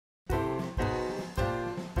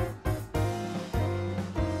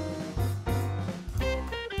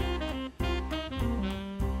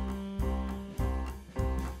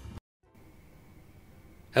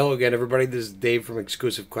Hello again, everybody. This is Dave from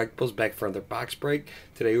Xclusive Collectibles, back for another box break.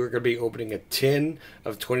 Today we're going to be opening a tin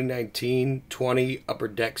of 2019-20 Upper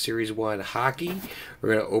Deck Series 1 hockey.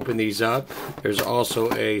 We're going to open these up. There's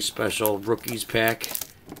also a special rookies pack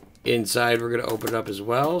inside. We're going to open it up as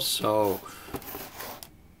well. So,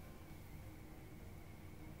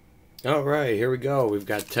 alright, here we go. We've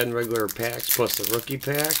got 10 regular packs plus the rookie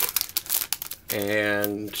pack.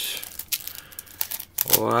 And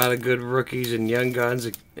a lot of good rookies and young guns,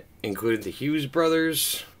 including the Hughes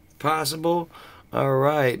brothers, possible. All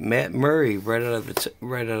right, Matt Murray right out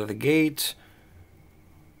of the gate.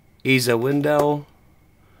 Isa Wendell,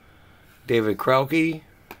 David Krauke,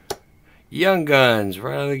 young guns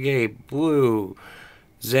right out of the gate. Blue,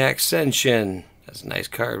 Zach Senshin. That's a nice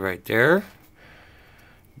card right there.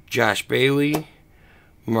 Josh Bailey,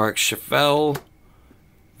 Mark Schaffel,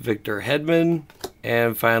 Victor Hedman,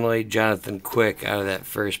 and finally Jonathan Quick out of that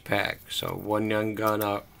first pack. So one young gun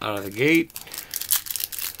out of the gate.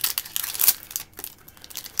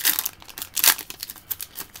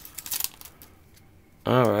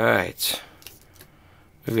 Alright.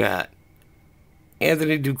 We've got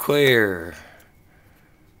Anthony Duclair,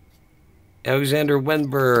 Alexander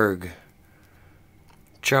Wenberg,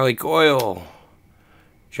 Charlie Coyle,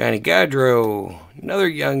 Johnny Gaudreau, another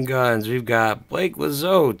young guns. We've got Blake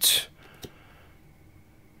Lizotte,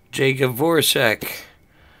 Jacob Voracek,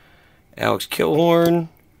 Alex Killhorn,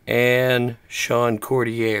 and Sean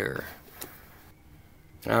Cordier.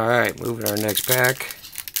 Alright, moving to our next pack.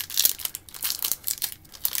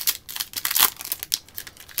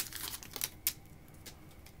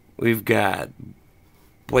 We've got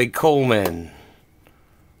Blake Coleman,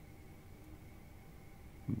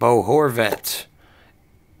 Bo Horvat,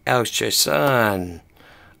 Alex Chasson,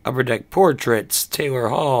 Upper Deck Portraits, Taylor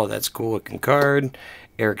Hall, that's a cool looking card,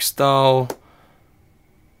 Eric Stahl,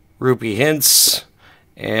 Rupee Hintz,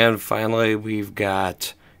 and finally we've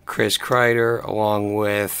got Chris Kreider along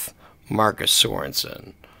with Marcus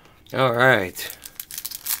Sorensen. Alright.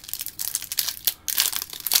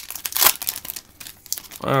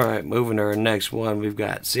 Alright, moving to our next one, we've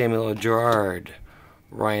got Samuel Girard,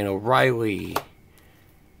 Ryan O'Reilly,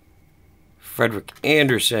 Frederick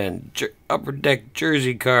Anderson, Upper Deck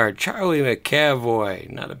jersey card, Charlie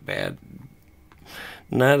McAvoy, not a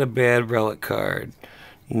bad relic card,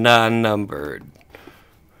 non-numbered,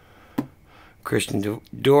 Christian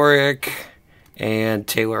Doric, and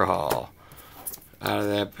Taylor Hall out of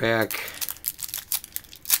that pack.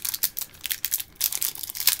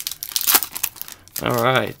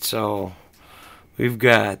 Alright, so we've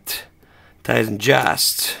got Tyson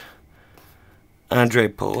Jost, Andre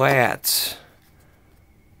Palat,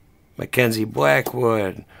 Mackenzie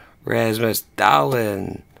Blackwood, Rasmus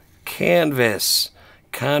Dahlin, Canvas,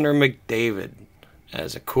 Connor McDavid.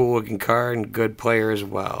 That's a cool looking card and good player as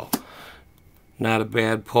well. Not a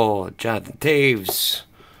bad pull. Jonathan Taves,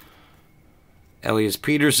 Elias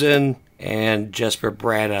Peterson, and Jesper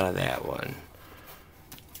Bratt out of that one.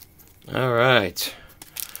 Alright.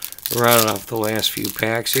 Rounding off the last few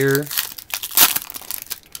packs here.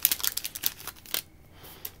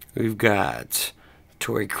 We've got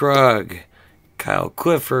Torrey Krug, Kyle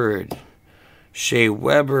Clifford, Shea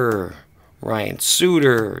Weber, Ryan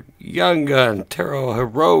Suter, Young Gun, Taro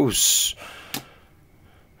Hirose,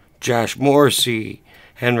 Josh Morrissey,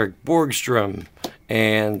 Henrik Borgstrom,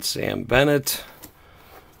 and Sam Bennett.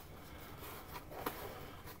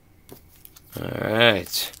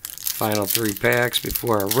 Alright. Final three packs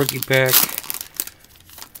before our rookie pack.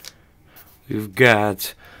 We've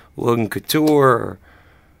got Logan Couture,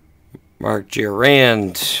 Mark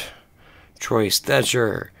Giroux, Troy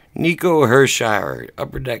Stecher, Nico Hershiser,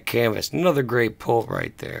 Upper Deck Canvas, another great pull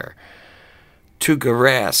right there. Tuukka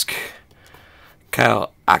Rask,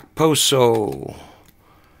 Kyle Okposo,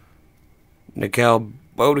 Mikhail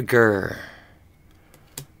Bodeker,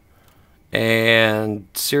 and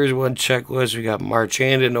Series 1 checklist, we got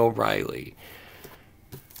Marchand and O'Reilly.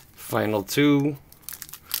 Final two.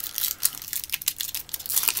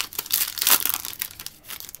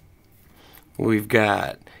 We've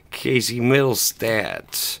got Casey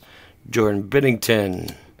Middlestat, Jordan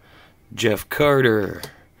Binnington, Jeff Carter,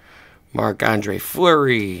 Marc-Andre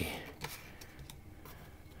Fleury,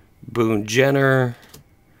 Boone Jenner,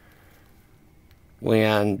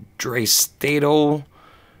 Leon Draisaitl,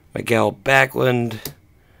 Miguel Backlund,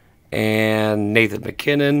 and Nathan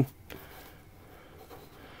McKinnon.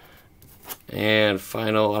 And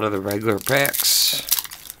final out of the regular packs.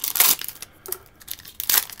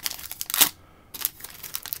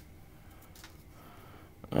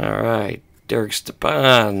 Alright, Derek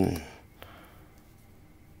Stepan,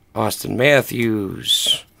 Austin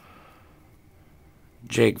Matthews,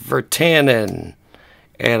 Jake Virtanen,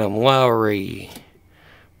 Adam Lowry,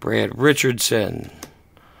 Brad Richardson,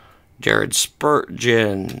 Jared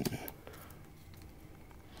Spurgeon,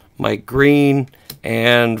 Mike Green,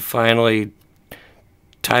 and finally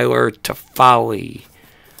Tyler Toffoli.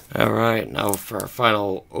 All right, now for our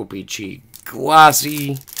final OPG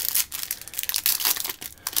glossy.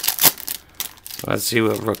 Let's see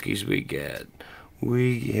what rookies we get.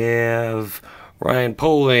 We have Ryan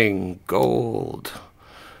Poling, gold,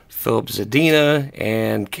 Philip Zadina,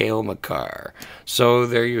 and Cale Makar. So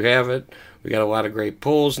there you have it. We got a lot of great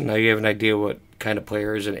pulls. Now you have an idea what kind of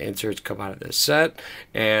players and inserts come out of this set.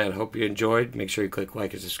 And hope you enjoyed. Make sure you click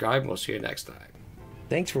like and subscribe. And we'll see you next time.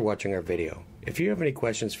 Thanks for watching our video. If you have any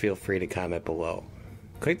questions, feel free to comment below.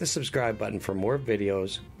 Click the subscribe button for more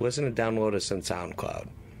videos. Listen and download us on SoundCloud.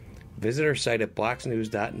 Visit our site at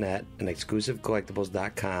bloxnews.net and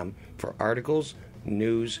xclusivecollectibles.com for articles,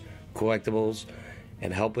 news, collectibles,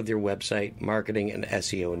 and help with your website, marketing, and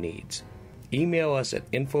SEO needs. Email us at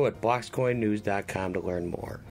info@bloxcoinnews.com to learn more.